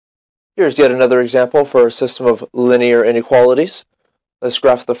Here's yet another example for a system of linear inequalities. Let's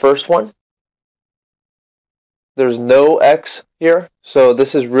graph the first one. There's no x here, so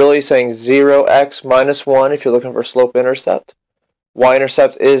this is really saying 0x minus 1 if you're looking for slope-intercept.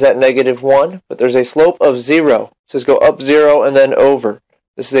 Y-intercept is at -1, but there's a slope of 0. It says go up 0 and then over.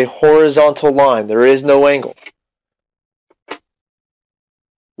 This is a horizontal line. There is no angle.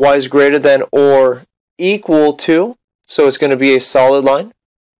 Y is greater than or equal to, so it's going to be a solid line.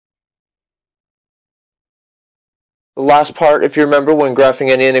 The last part, if you remember, when graphing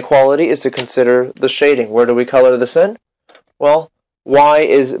any inequality, is to consider the shading. Where do we color this in? Well, y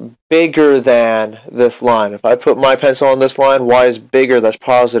is bigger than this line. If I put my pencil on this line, y is bigger, that's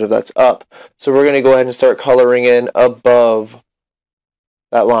positive, that's up. So we're going to go ahead and start coloring in above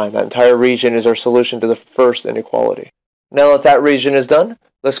that line. That entire region is our solution to the first inequality. Now that that region is done,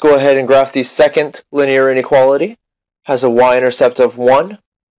 let's go ahead and graph the second linear inequality. It has a y-intercept of 1,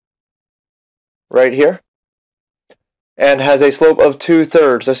 right here, and has a slope of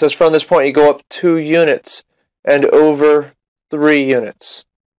 2/3. That says from this point you go up 2 units and over 3 units.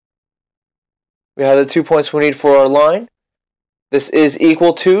 We have the 2 points we need for our line. This is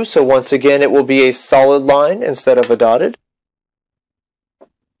equal to, so once again it will be a solid line instead of a dotted.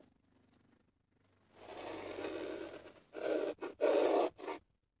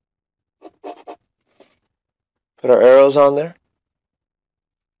 Put our arrows on there.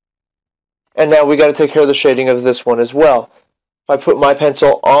 And now we got to take care of the shading of this one as well. If I put my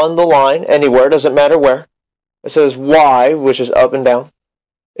pencil on the line, anywhere, doesn't matter where, it says y, which is up and down,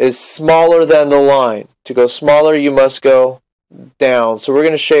 is smaller than the line. To go smaller, you must go down. So we're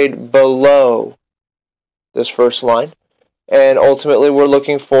going to shade below this first line. And ultimately, we're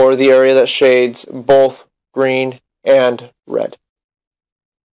looking for the area that shades both green and red.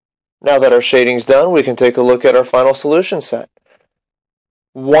 Now that our shading's done, we can take a look at our final solution set.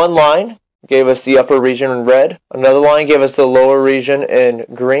 One line gave us the upper region in red. Another line gave us the lower region in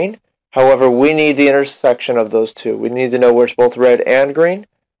green. However, we need the intersection of those two. We need to know where it's both red and green.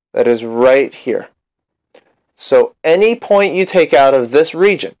 That is right here. So any point you take out of this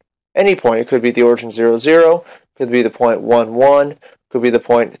region, any point, it could be the origin 0, 0, could be the point 1, 1, could be the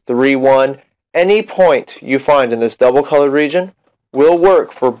point 3, 1. Any point you find in this double colored region will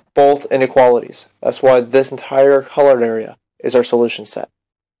work for both inequalities. That's why this entire colored area is our solution set.